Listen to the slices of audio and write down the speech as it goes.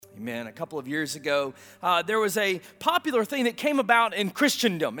Amen. A couple of years ago, there was a popular thing that came about in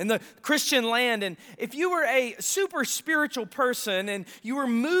Christendom, in the Christian land. And if you were a super spiritual person and you were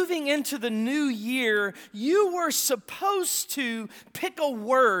moving into the new year, you were supposed to pick a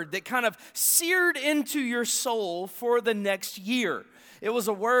word that kind of seared into your soul for the next year. It was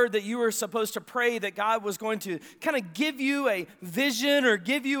a word that you were supposed to pray that God was going to kind of give you a vision or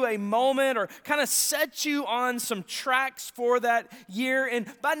give you a moment or kind of set you on some tracks for that year. And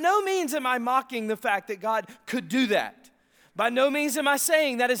by no means am I mocking the fact that God could do that. By no means am I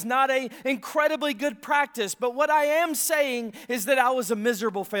saying that is not an incredibly good practice. But what I am saying is that I was a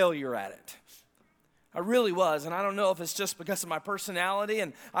miserable failure at it. I really was, and I don't know if it's just because of my personality,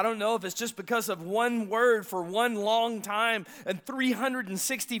 and I don't know if it's just because of one word for one long time and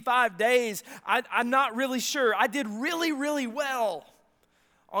 365 days. I'm not really sure. I did really, really well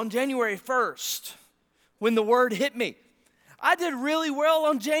on January 1st when the word hit me. I did really well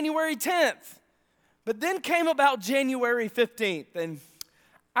on January 10th, but then came about January 15th, and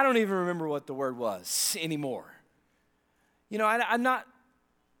I don't even remember what the word was anymore. You know, I'm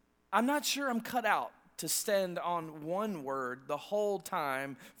not sure I'm cut out to stand on one word the whole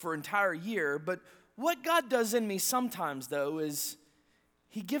time for an entire year. But what God does in me sometimes, though, is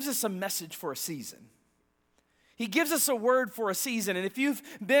He gives us a message for a season. He gives us a word for a season. And if you've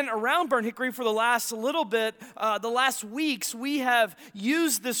been around Burnt Hickory for the last little bit, the last weeks, we have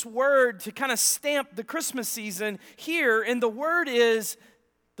used this word to kind of stamp the Christmas season here. And the word is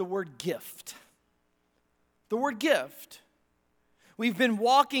the word gift. The word gift. We've been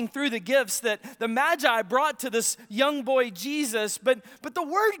walking through the gifts that the Magi brought to this young boy Jesus, but the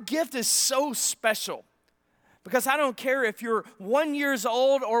word gift is so special because I don't care if you're 1 year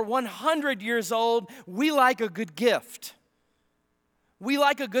old or 100 years old, we like a good gift. We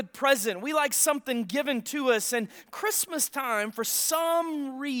like a good present. We like something given to us. And Christmas time, for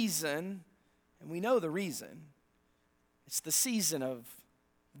some reason, and we know the reason, it's the season of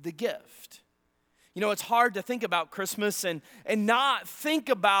the gift. You know, it's hard to think about Christmas and not think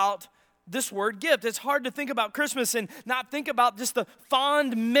about this word gift. It's hard to think about Christmas and not think about just the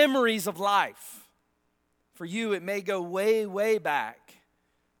fond memories of life. For you, it may go way, way back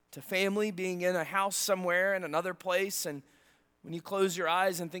to family being in a house somewhere in another place. And when you close your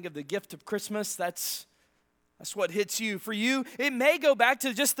eyes and think of the gift of Christmas, that's what hits you. For you, it may go back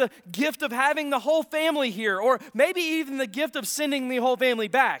to just the gift of having the whole family here, or maybe even the gift of sending the whole family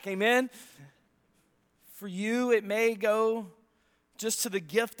back. Amen? For you, it may go just to the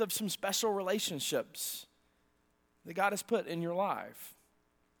gift of some special relationships that God has put in your life.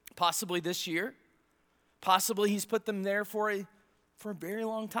 Possibly this year. Possibly He's put them there for a very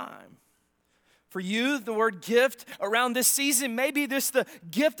long time. For you, the word gift around this season, maybe this the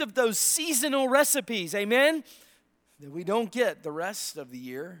gift of those seasonal recipes, amen, that we don't get the rest of the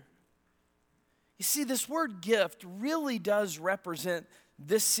year. You see, this word gift really does represent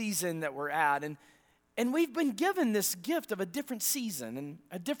this season that we're at. And we've been given this gift of a different season and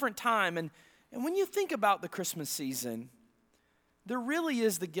a different time. And when you think about the Christmas season, there really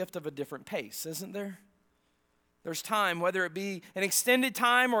is the gift of a different pace, isn't there? There's time, whether it be an extended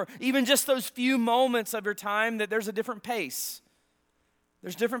time or even just those few moments of your time, that there's a different pace.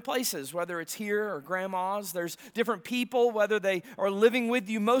 There's different places, whether it's here or grandma's. There's different people, whether they are living with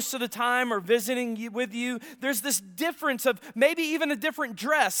you most of the time or visiting with you. There's this difference of maybe even a different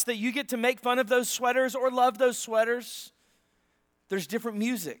dress that you get to make fun of those sweaters or love those sweaters. There's different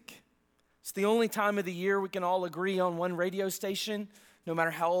music. It's the only time of the year we can all agree on one radio station, no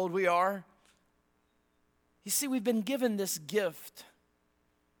matter how old we are. You see, we've been given this gift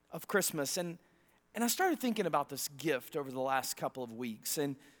of Christmas, and I started thinking about this gift over the last couple of weeks,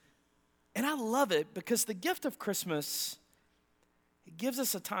 and I love it because the gift of Christmas, it gives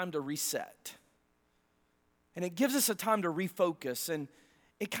us a time to reset, and it gives us a time to refocus, and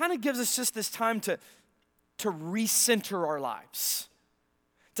it kind of gives us just this time to recenter our lives,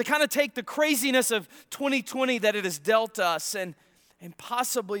 to kind of take the craziness of 2020 that it has dealt us and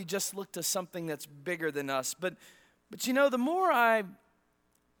possibly just look to something that's bigger than us. But you know, the more I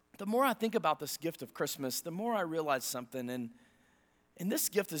think about this gift of Christmas, the more I realize something, and this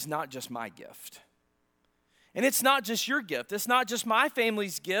gift is not just my gift. And it's not just your gift. It's not just my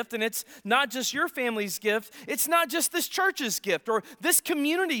family's gift, and it's not just your family's gift. It's not just this church's gift or this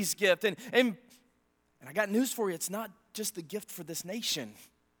community's gift. And I got news for you. It's not just the gift for this nation.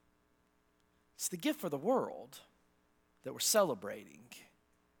 It's the gift for the world that we're celebrating.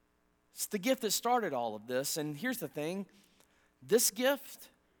 It's the gift that started all of this. And here's the thing. This gift,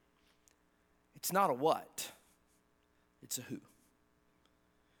 it's not a what, it's a who.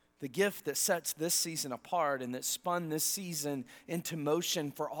 The gift that sets this season apart and that spun this season into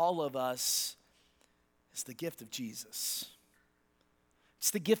motion for all of us is the gift of Jesus.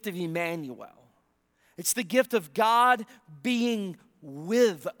 It's the gift of Emmanuel. It's the gift of God being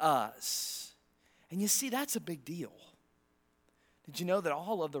with us. And you see, that's a big deal. Did you know that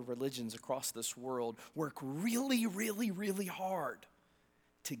all of the religions across this world work really, really, really hard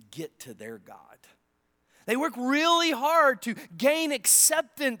to get to their God? They work really hard to gain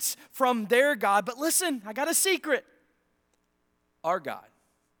acceptance from their God. But listen, I got a secret. Our God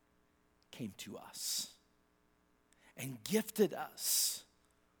came to us and gifted us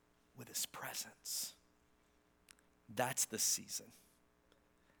with His presence. That's the season.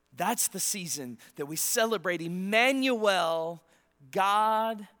 That's the season that we celebrate Emmanuel,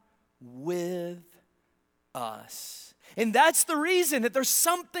 God with us. And that's the reason that there's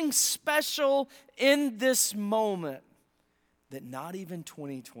something special in this moment that not even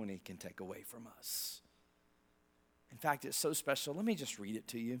 2020 can take away from us. In fact, it's so special. Let me just read it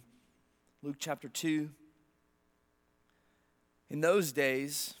to you. Luke chapter 2. In those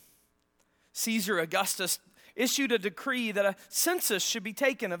days, Caesar Augustus issued a decree that a census should be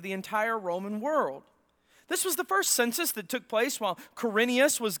taken of the entire Roman world. This was the first census that took place while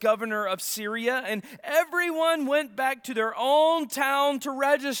Quirinius was governor of Syria, and everyone went back to their own town to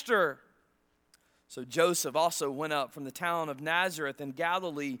register. So Joseph also went up from the town of Nazareth in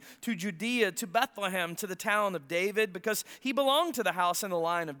Galilee to Judea, to Bethlehem, to the town of David, because he belonged to the house and the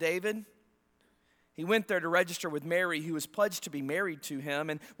line of David. He went there to register with Mary, who was pledged to be married to him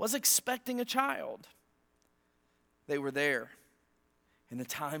and was expecting a child. They were there. And the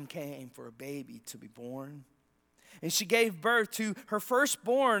time came for a baby to be born. And she gave birth to her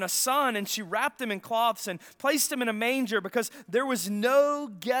firstborn, a son, and she wrapped him in cloths and placed him in a manger because there was no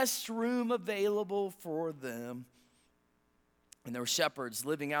guest room available for them. And there were shepherds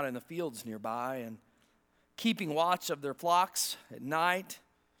living out in the fields nearby and keeping watch of their flocks at night.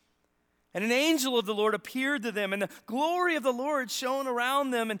 And an angel of the Lord appeared to them, and the glory of the Lord shone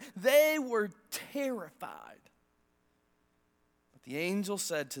around them, and they were terrified. The angel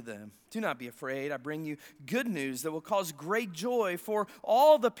said to them, "Do not be afraid. I bring you good news that will cause great joy for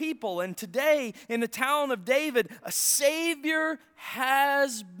all the people. And today, in the town of David, a Savior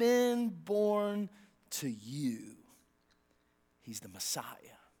has been born to you. He's the Messiah.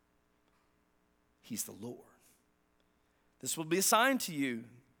 He's the Lord. This will be a sign to you,"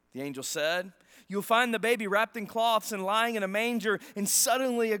 the angel said. "You'll find the baby wrapped in cloths and lying in a manger." And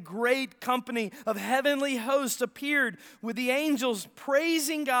suddenly a great company of heavenly hosts appeared with the angels,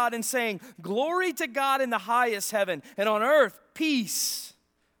 praising God and saying, "Glory to God in the highest heaven, and on earth peace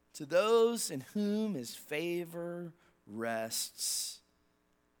to those in whom His favor rests."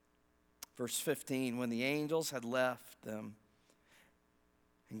 Verse 15, when the angels had left them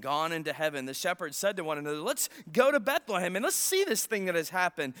and gone into heaven, the shepherds said to one another, "Let's go to Bethlehem and let's see this thing that has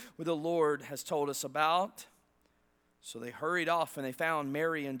happened, where the Lord has told us about." So they hurried off, and they found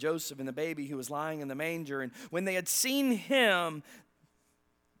Mary and Joseph and the baby who was lying in the manger. And when they had seen him,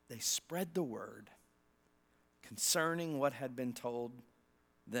 they spread the word concerning what had been told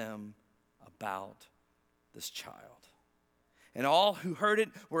them about this child. And all who heard it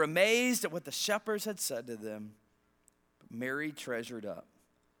were amazed at what the shepherds had said to them. But Mary treasured up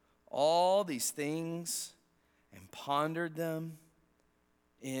all these things and pondered them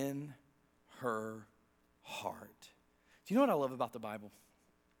in her heart. Do you know what I love about the Bible?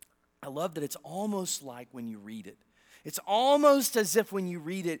 I love that it's almost like when you read it. It's almost as if when you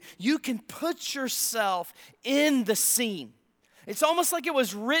read it, you can put yourself in the scene. It's almost like it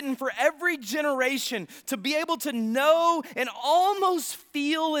was written for every generation to be able to know and almost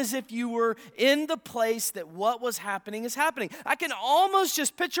feel as if you were in the place that what was happening is happening. I can almost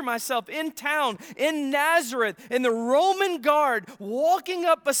just picture myself in town, in Nazareth, and the Roman guard walking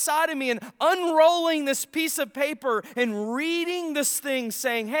up beside of me and unrolling this piece of paper and reading this thing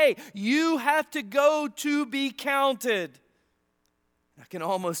saying, "Hey, you have to go to be counted." I can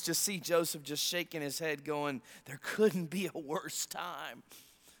almost just see Joseph just shaking his head going, there couldn't be a worse time.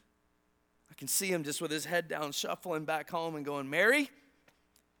 I can see him just with his head down, shuffling back home and going, "Mary,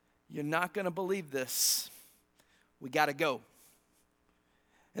 you're not going to believe this. We got to go."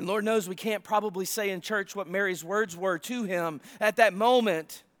 And Lord knows we can't probably say in church what Mary's words were to him at that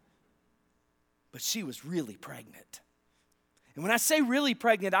moment, but she was really pregnant. And when I say really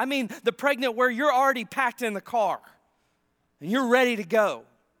pregnant, I mean the pregnant where you're already packed in the car and you're ready to go.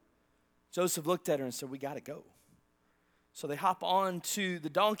 Joseph looked at her and said, "We got to go." So they hop on to the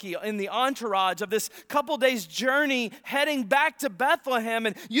donkey in the entourage of this couple days journey heading back to Bethlehem.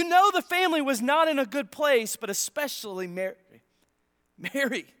 And you know the family was not in a good place, but especially Mary.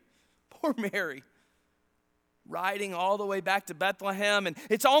 Mary, Poor Mary, riding all the way back to Bethlehem, and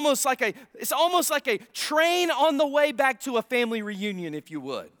it's almost like a train on the way back to a family reunion, if you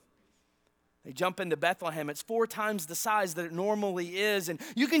would. They jump into Bethlehem. It's 4 times the size that it normally is, and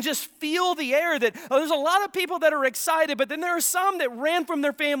you can just feel the air that there's a lot of people that are excited, but then there are some that ran from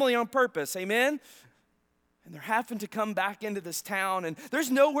their family on purpose. Amen? And they're having to come back into this town, and there's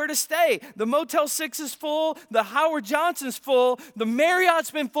nowhere to stay. The Motel 6 is full. The Howard Johnson's full. The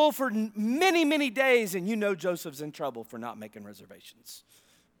Marriott's been full for many, many days, and you know Joseph's in trouble for not making reservations.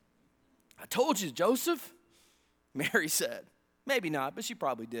 I told you, Joseph, Mary said. Maybe not, but she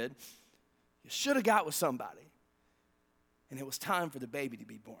probably did. You should have got with somebody. And it was time for the baby to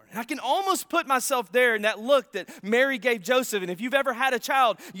be born. And I can almost put myself there in that look that Mary gave Joseph, and if you've ever had a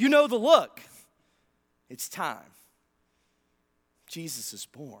child, you know the look. It's time. Jesus is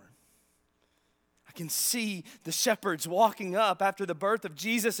born. I can see the shepherds walking up after the birth of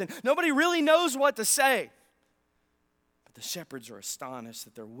Jesus, and nobody really knows what to say. But the shepherds are astonished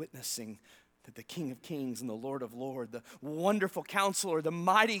that they're witnessing that the King of Kings and the Lord of Lords, the wonderful Counselor, the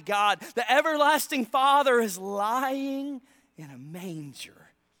mighty God, the everlasting Father is lying in a manger.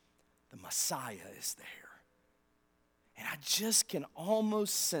 The Messiah is there. And I just can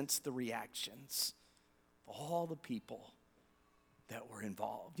almost sense the reactions. All the people that were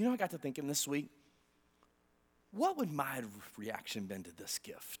involved. You know, I got to thinking this week, what would my reaction been to this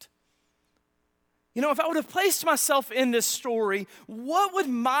gift? You know, if I would have placed myself in this story, what would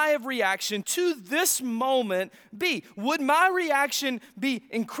my reaction to this moment be? Would my reaction be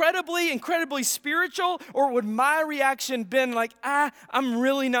incredibly spiritual, or would my reaction been like, I'm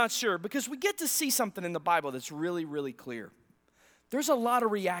really not sure? Because we get to see something in the Bible that's really, really clear. There's a lot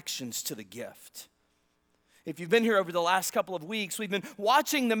of reactions to the gift. If you've been here over the last couple of weeks, we've been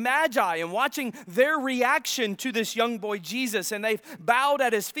watching the Magi and watching their reaction to this young boy Jesus, and they've bowed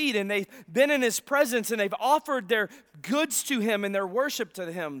at his feet, and they've been in his presence, and they've offered their goods to him and their worship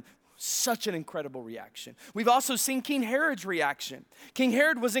to him. Such an incredible reaction. We've also seen King Herod's reaction. King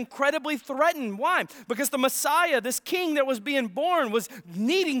Herod was incredibly threatened. Why? Because the Messiah, this king that was being born, was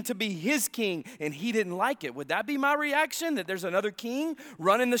needing to be his king, and he didn't like it. Would that be my reaction, that there's another king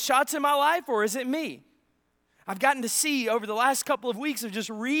running the shots in my life, or is it me? I've gotten to see over the last couple of weeks of just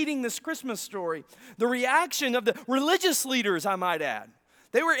reading this Christmas story, the reaction of the religious leaders, I might add.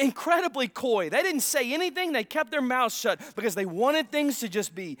 They were incredibly coy. They didn't say anything. They kept their mouths shut because they wanted things to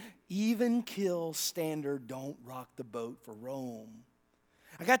just be even kill standard, don't rock the boat for Rome.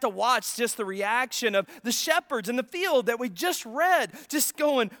 I got to watch just the reaction of the shepherds in the field that we just read, just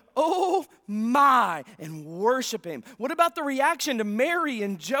going, oh my, and worship him. What about the reaction to Mary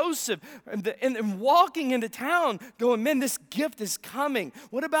and Joseph and walking into town going, man, this gift is coming?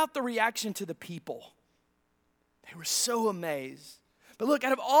 What about the reaction to the people? They were so amazed. But look,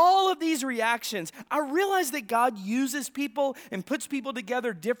 out of all of these reactions, I realize that God uses people and puts people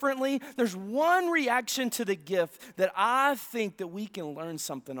together differently. There's one reaction to the gift that I think that we can learn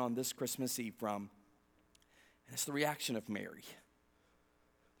something on this Christmas Eve from. And it's the reaction of Mary.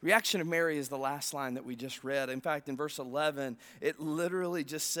 The reaction of Mary is the last line that we just read. In fact, in verse 11, it literally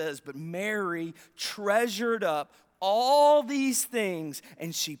just says, but Mary treasured up all these things,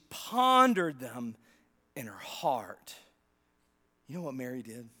 and she pondered them in her heart. You know what Mary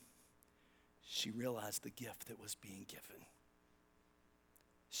did? She realized the gift that was being given.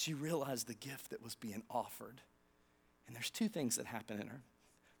 She realized the gift that was being offered. And there's 2 things that happen in her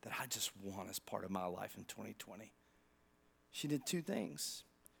that I just want as part of my life in 2020. She did 2 things.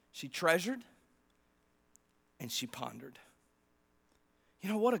 She treasured and she pondered. You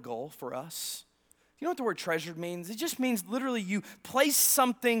know, what a goal for us. You know what the word treasured means? It just means literally you place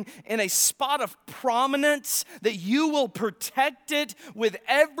something in a spot of prominence that you will protect it with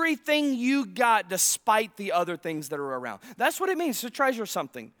everything you got despite the other things that are around. That's what it means to treasure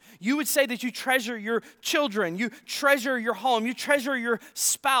something. You would say that you treasure your children, you treasure your home, you treasure your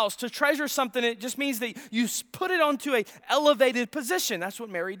spouse. To treasure something, it just means that you put it onto an elevated position. That's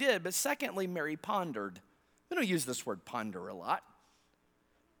what Mary did. But secondly, Mary pondered. We don't use this word ponder a lot.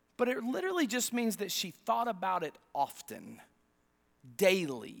 But it literally just means that she thought about it often,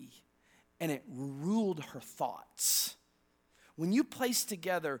 daily, and it ruled her thoughts. When you place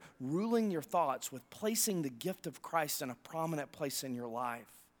together ruling your thoughts with placing the gift of Christ in a prominent place in your life,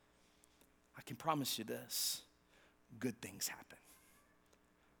 I can promise you this, good things happen.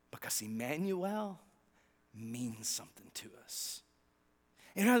 Because Emmanuel means something to us.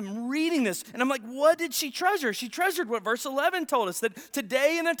 And I'm reading this, and I'm like, what did she treasure? She treasured what verse 11 told us, that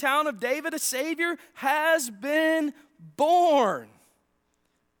today in the town of David, a Savior has been born.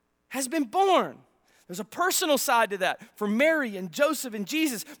 Has been born. There's a personal side to that for Mary and Joseph and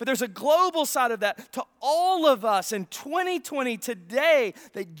Jesus, but there's a global side of that to all of us in 2020 today,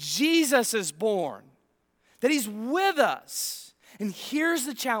 that Jesus is born, that he's with us. And here's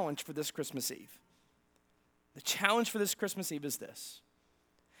the challenge for this Christmas Eve. The challenge for this Christmas Eve is this.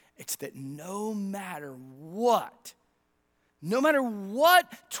 It's that no matter what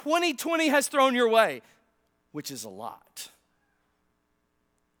 2020 has thrown your way, which is a lot,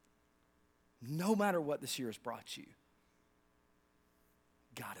 no matter what this year has brought you,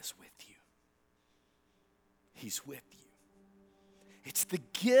 God is with you. He's with you. It's the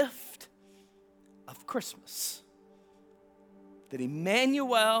gift of Christmas that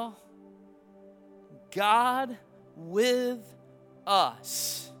Emmanuel, God with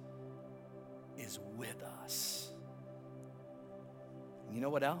us, is with us. And you know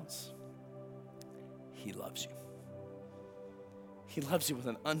what else? He loves you. He loves you with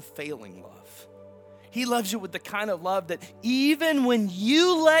an unfailing love. He loves you with the kind of love that even when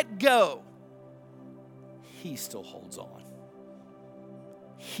you let go, he still holds on.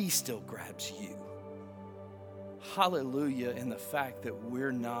 He still grabs you. Hallelujah in the fact that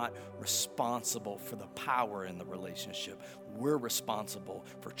we're not responsible for the power in the relationship. We're responsible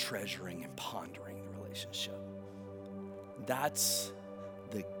for treasuring and pondering the relationship. That's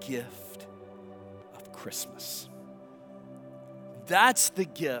the gift of Christmas. That's the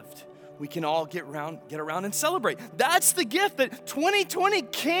gift we can all get around and celebrate. That's the gift that 2020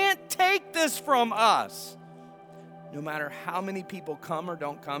 can't take this from us. No matter how many people come or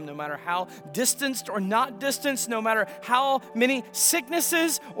don't come, no matter how distanced or not distanced, no matter how many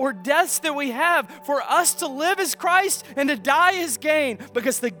sicknesses or deaths that we have, for us to live as Christ and to die as gain,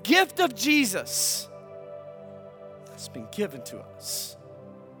 because the gift of Jesus has been given to us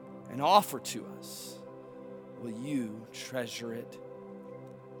and offered to us. Will you treasure it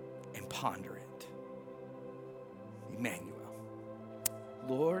and ponder it? Emmanuel.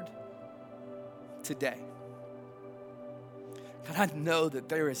 Lord, today, God, I know that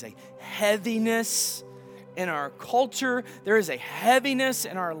there is a heaviness in our culture. There is a heaviness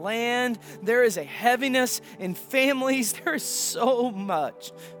in our land. There is a heaviness in families. There is so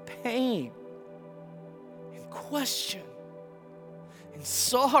much pain and question and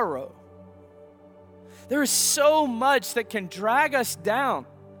sorrow. There is so much that can drag us down.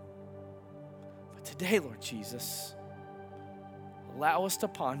 But today, Lord Jesus, allow us to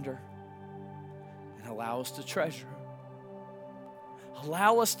ponder and allow us to treasure.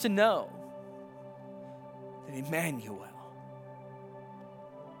 Allow us to know that Emmanuel,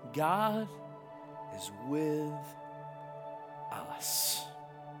 God is with us.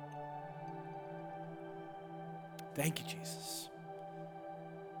 Thank you, Jesus.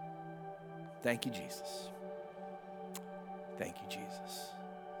 Thank you, Jesus. Thank you, Jesus.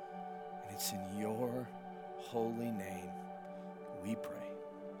 And it's in your holy name we pray.